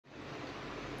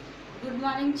Good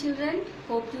morning children.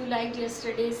 Hope you liked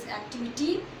yesterday's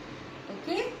activity.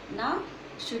 Okay, now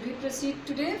should we proceed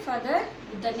today further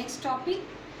with the next topic?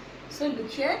 So look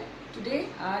here, today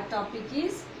our topic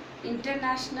is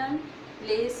International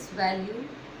Place Value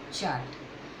Chart.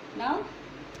 Now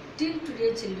till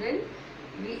today children,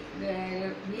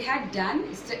 we had done,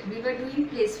 we were doing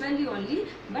place value only,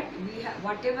 but we have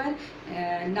whatever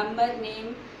number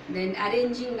name, then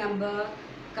arranging number,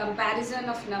 comparison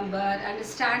of number,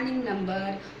 understanding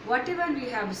number, whatever we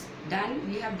have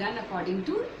done according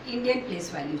to Indian place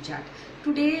value chart.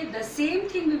 Today the same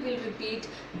thing we will repeat,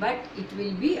 but it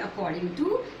will be according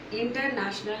to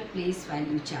International place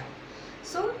value chart.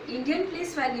 So Indian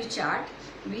place value chart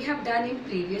we have done in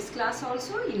previous class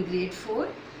also in grade 4,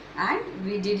 and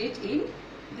we did it in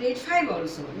grade 5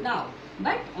 also now,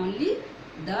 but only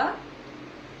the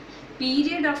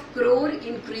period of crore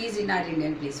increase in our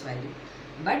Indian place value.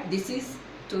 But this is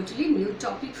totally new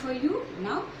topic for you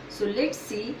now. So let's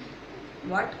see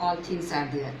what all things are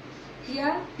there.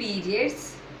 Here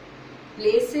periods,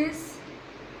 places,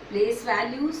 place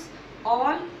values,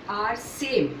 all are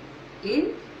same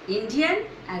in Indian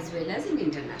as well as in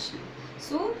international.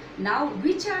 So now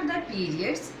which are the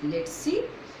periods? Let's see.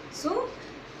 So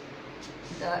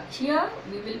here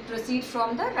we will proceed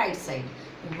from the right side.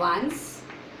 Once,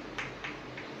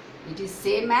 it is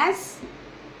same as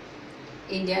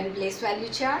Indian place value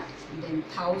chart, then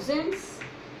thousands,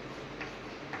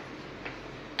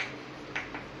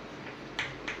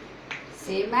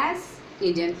 same as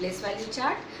Indian place value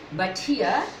chart, but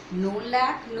here no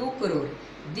lakh, no crore.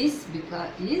 This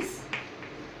is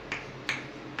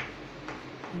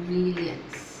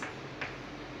millions.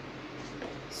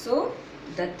 So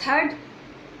the third,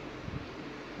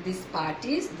 this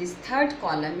third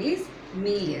column is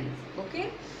millions.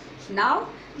 Okay. Now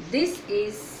this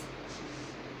is,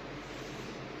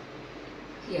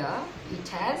 here it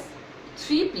has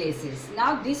 3 places.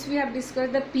 Now this we have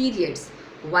discussed the periods,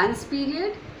 ones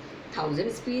period,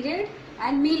 thousands period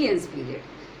and millions period.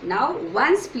 Now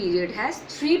ones period has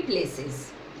 3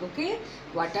 places. Okay,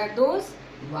 what are those?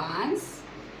 Ones,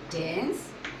 tens,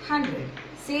 100,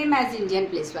 same as Indian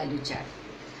place value chart.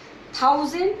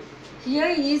 Thousand, here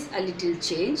is a little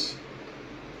change.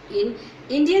 In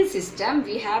Indian system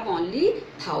we have only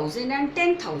 1000 and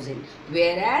 10,000,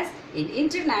 whereas in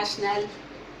international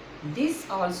this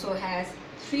also has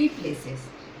 3 places,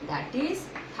 that is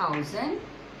 1000,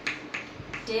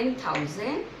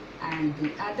 10,000 and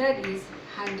the other is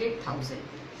 100,000.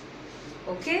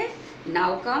 Okay,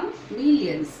 now come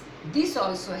millions. This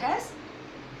also has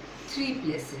 3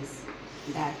 places,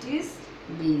 that is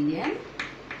million,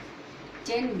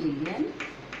 10 million,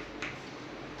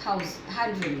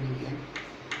 100 million.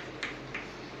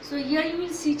 So here you will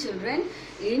see children,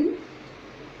 in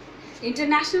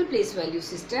international place value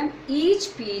system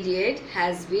each period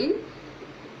has been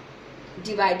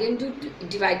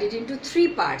divided into 3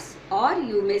 parts, or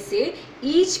you may say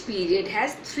each period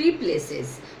has 3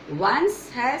 places.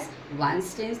 Ones has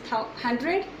ones, tens,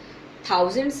 100,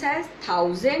 thousands has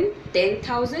 1000,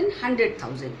 10,000,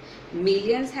 100,000,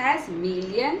 millions has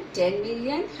million, 10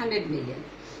 million, 100 million.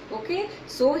 Okay,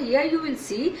 so here you will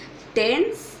see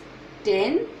tens,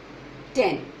 10,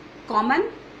 10 common,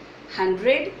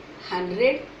 100,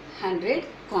 100, 100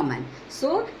 common.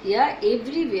 So here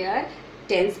everywhere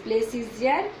tens place is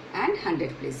there and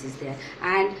 100 place is there.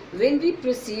 And when we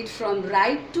proceed from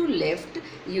right to left,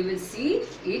 you will see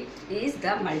it is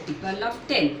the multiple of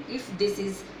 10. If this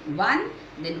is 1,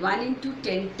 then 1 into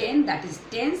 10, 10, that is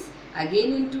tens.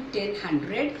 Again into 10,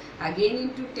 100, again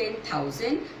into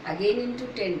 10,000, again into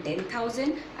 10,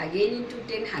 10,000, again into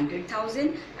 10,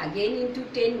 100,000, again into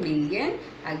 10 million,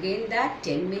 again that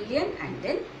 10 million and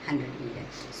then 100 million.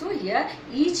 So here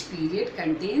each period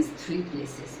contains 3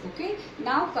 places. Okay.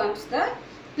 Now comes the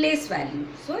place value.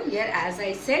 So here as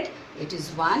I said, it is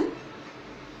 1,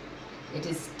 it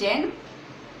is 10,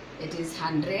 it is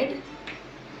 100,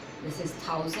 this is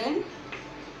 1000,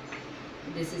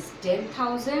 this is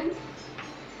 10,000,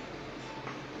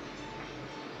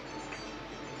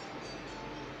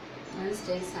 once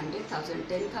 10 is 100,000,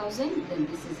 10,000, then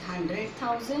this is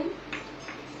 100,000,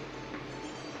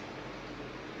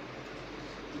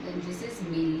 then this is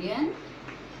million,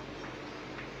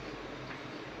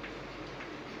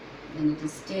 then it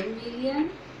is 10 million,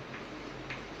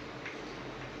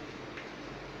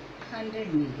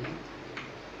 100 million.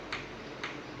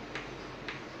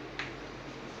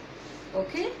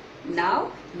 Okay,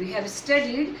 now we have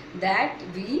studied that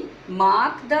we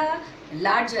mark the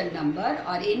larger number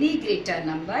or any greater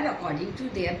number according to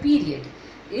their period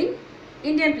in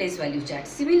Indian place value chart.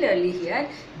 Similarly here,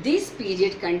 this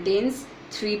period contains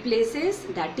 3 places,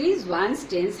 that is ones,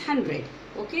 tens, 100.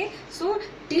 Okay, so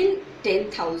till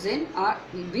 10,000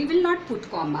 we will not put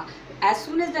comma. As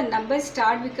soon as the numbers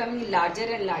start becoming larger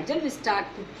and larger, we start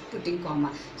putting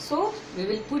comma. So we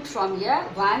will put from here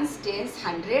ones, tens,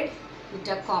 100, put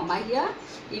a comma here.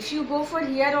 If you go for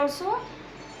here also,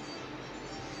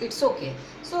 it's okay.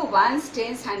 So ones,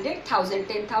 tens, 100, 1,000,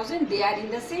 10,000, they are in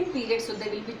the same period, so they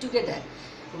will be together.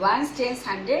 Ones, tens,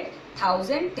 100,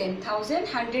 1,000, 10,000,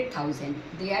 100,000,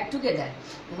 they are together.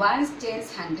 Ones,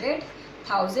 tens, 100,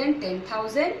 1,000,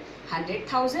 10,000,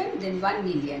 100,000, then 1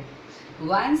 million.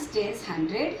 Ones, tens,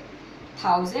 100,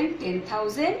 1,000,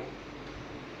 10,000,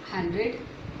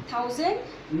 100,000,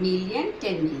 million,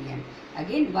 10 million.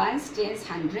 Again ones, tens,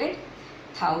 100,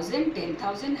 1,000,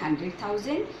 10,000,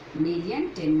 100,000,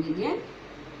 million, 10 million,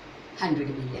 100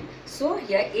 million. So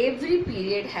here every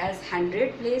period has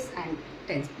 100 place and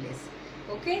tens place.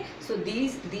 Okay, so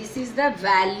this is the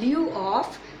value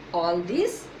of all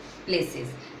these places.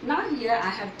 Now here I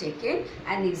have taken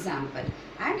an example.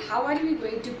 And how are we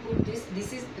going to put this?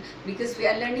 This is because we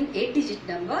are learning 8-digit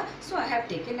number. So I have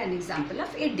taken an example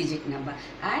of 8-digit number.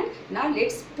 And now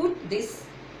let's put this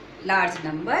large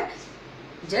number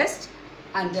just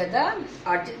under the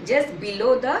or just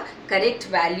below the correct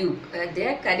value,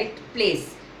 their correct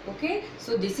place. Okay,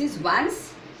 so this is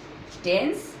ones,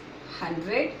 tens,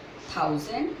 100,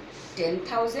 1,000,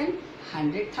 10,000,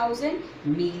 100,000,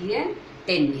 million,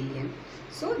 10 million.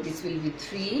 So this will be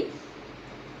 3.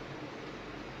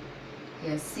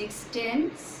 Here 6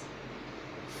 tens,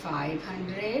 5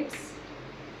 hundreds,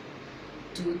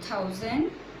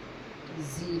 2,000,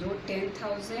 0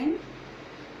 10,000,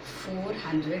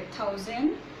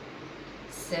 400,000,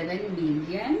 7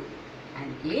 million,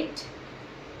 and 8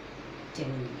 10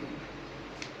 million.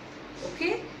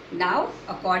 Okay. Now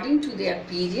according to their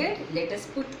period, let us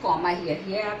put comma here.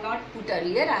 Here I have not put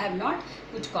earlier, I have not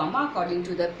put comma according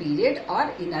to the period,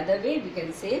 or in other way we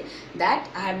can say that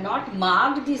I have not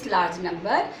marked this large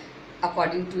number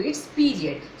according to its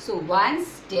period. So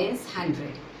ones, tens,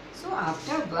 100. So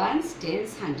after ones,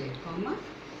 tens, 100 comma.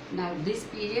 Now this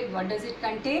period, what does it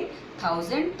contain?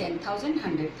 1,000, 10,000,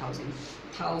 100,000.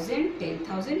 1,000,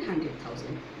 10,000,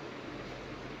 100,000.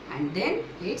 And then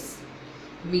it's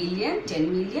million,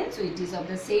 10 million, so it is of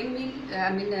the same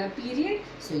period,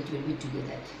 so it will be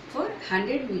together. For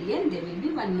 100 million there will be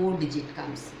one more digit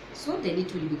comes, so then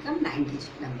it will become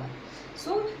 9-digit number.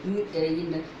 So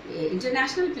in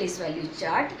international place value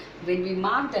chart, when we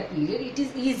mark the period, it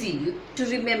is easy to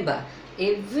remember.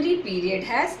 Every period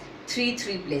has 3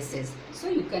 places, so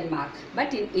you can mark.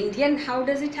 But in Indian, how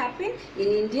does it happen? In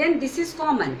Indian this is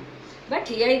common. But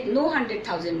here no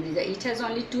 100,000, it has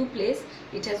only 2 place,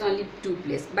 it has only 2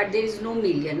 place, but there is no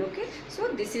million. Okay, so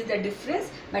this is the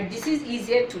difference, but this is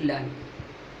easier to learn.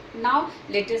 Now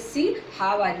let us see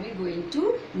how are we going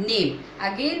to name.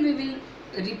 Again we will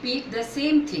repeat the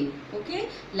same thing. Okay,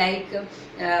 like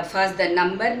first the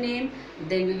number name,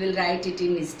 then we will write it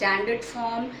in standard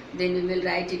form, then we will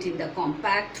write it in the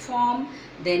compact form,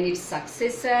 then its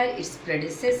successor, its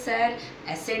predecessor,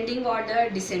 ascending order,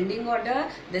 descending order,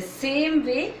 the same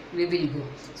way we will go.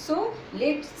 So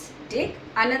let's take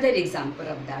another example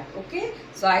of that. Okay,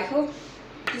 so I hope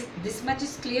this much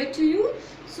is clear to you.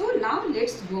 So now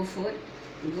let's go for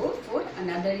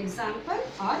another example,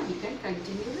 or we can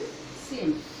continue with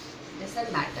same,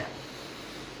 doesn't matter.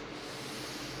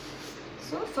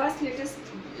 So first let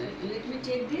me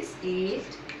take this 8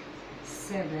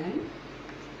 7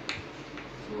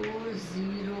 4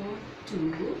 0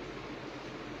 2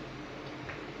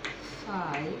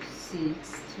 5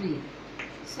 6 3.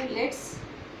 So let's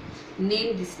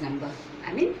name this number,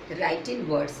 write in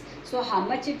words. So how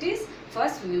much it is?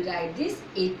 First we will write this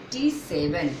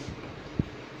 87.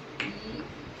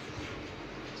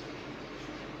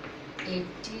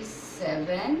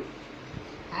 87.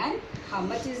 And how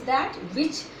much is that?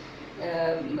 Which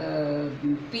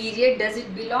period does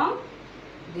it belong?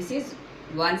 This is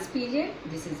ones period,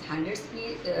 this is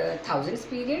thousands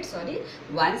period,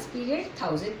 ones period,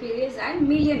 1,000 periods, and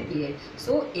million period.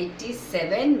 So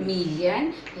 87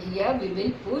 million, here we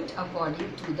will put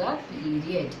according to the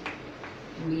period,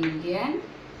 million.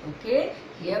 Okay,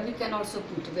 here we can also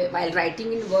put, while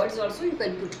writing in words also you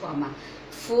can put comma.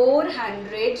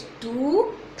 400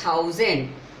 to 1,000.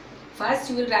 First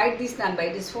you will write this number,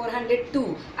 it is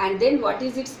 402, and then what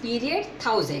is its period?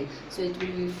 1,000. So it will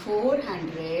be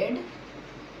 400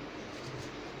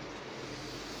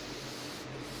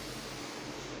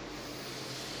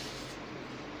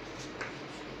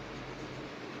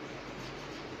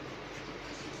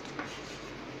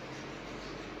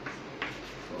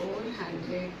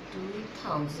 to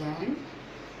 1,000,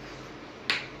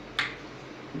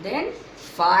 then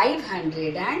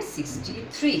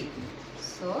 563.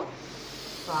 So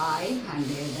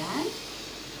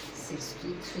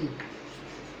 563.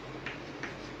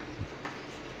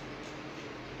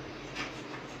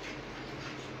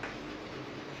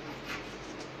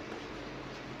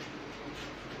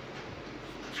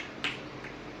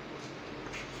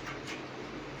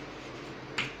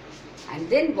 And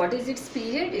then what is its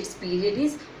period? Its period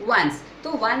is once.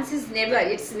 So once is never,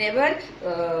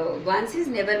 once is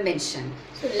never mentioned.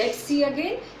 So let's see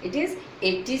again. It is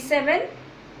 87.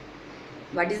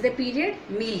 What is the period?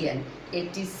 Million.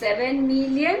 87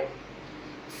 million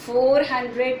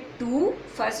 402.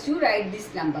 First you write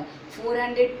this number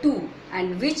 402.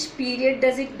 And which period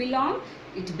does it belong?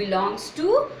 It belongs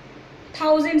to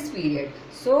thousands period.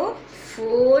 So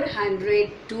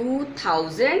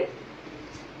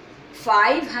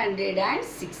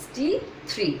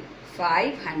 402,563.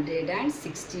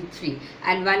 563.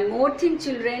 And one more thing,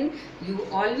 children, you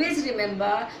always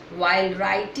remember while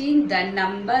writing the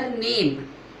number name,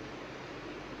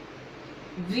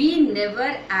 we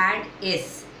never add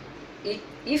s.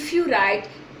 If you write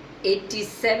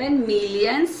 87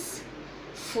 millions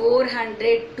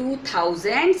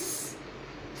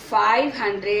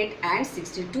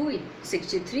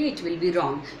 402,563, it will be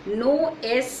wrong. No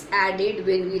s added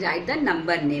when we write the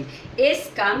number name. S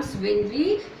comes when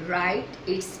we write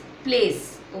its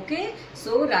place. Okay,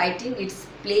 so writing its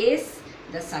place,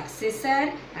 the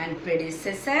successor and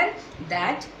predecessor,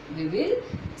 that we will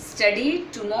study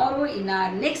tomorrow in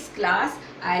our next class.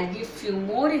 I'll give few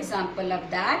more example of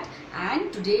that,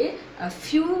 and today a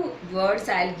few words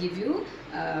I'll give you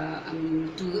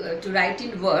to write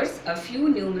in words. A few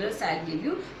numerals I'll give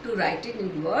you to write it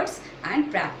in words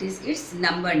and practice its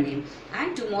number name.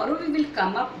 And tomorrow we will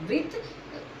come up with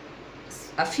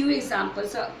a few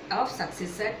examples of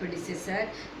successor, predecessor,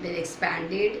 then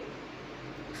expanded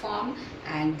form,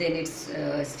 and then its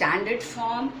standard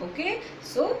form. Okay,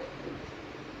 so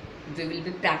we will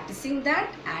be practicing that,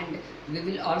 and we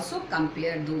will also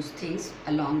compare those things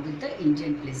along with the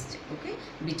Indian place, okay,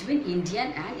 between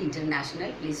Indian and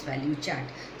international place value chart.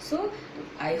 So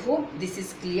I hope this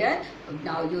is clear.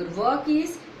 Now your work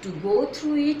is to go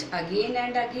through it again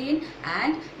and again,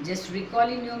 and just recall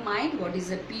in your mind what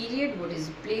is a period, what is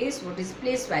place, what is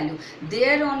place value.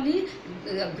 There only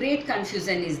great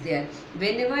confusion is there.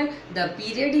 Whenever the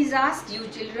period is asked, you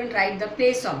children write the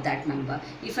place of that number.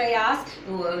 If I ask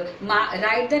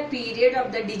write the period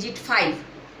of the digit 5,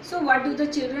 so what do the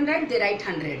children write? They write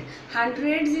 100.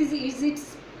 100 is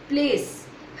its place.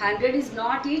 100 is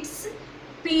not its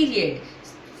period.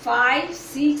 5,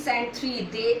 6 and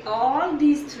 3, all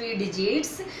these 3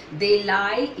 digits, they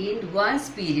lie in one's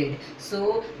period.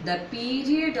 So the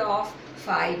period of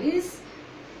 5 is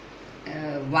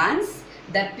ones,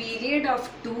 the period of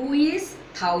 2 is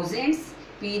thousands,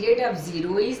 period of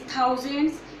 0 is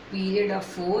thousands, period of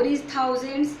 4 is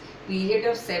thousands, period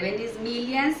of 7 is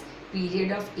millions,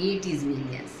 period of 8 is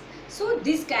millions. So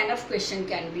this kind of question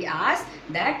can be asked,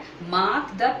 that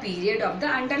mark the period of the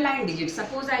underlined digit.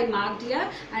 Suppose I marked here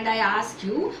and I ask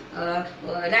you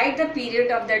write the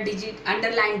period of the digit,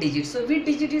 underlined digit. So which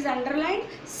digit is underlined?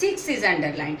 6 is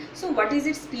underlined. So what is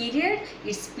its period?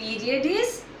 Its period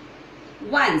is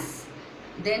ones.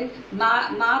 Then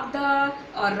mark the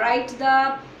or write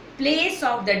the place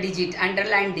of the digit,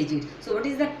 underlined digit. So what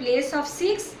is the place of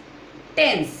 6?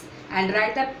 Tens. And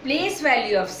write the place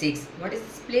value of 6. What is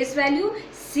place value?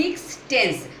 6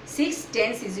 tenths. 6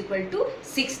 tenths is equal to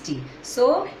 60.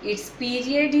 So its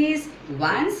period is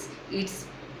ones, its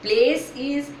place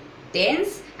is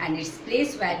tenths, and its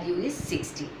place value is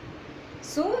 60.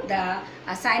 So the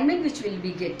assignment which we will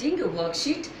be getting, a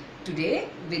worksheet today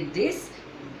with this,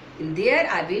 in there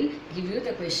I will give you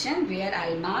the question where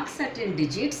I will mark certain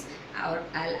digits or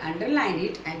I will underline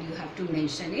it, and you have to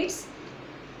mention its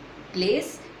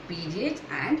place, period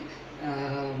and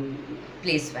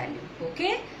place value.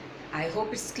 Okay, I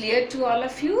hope it's clear to all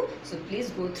of you. So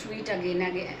please go through it again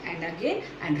and again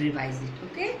and revise it.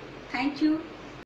 Okay, thank you.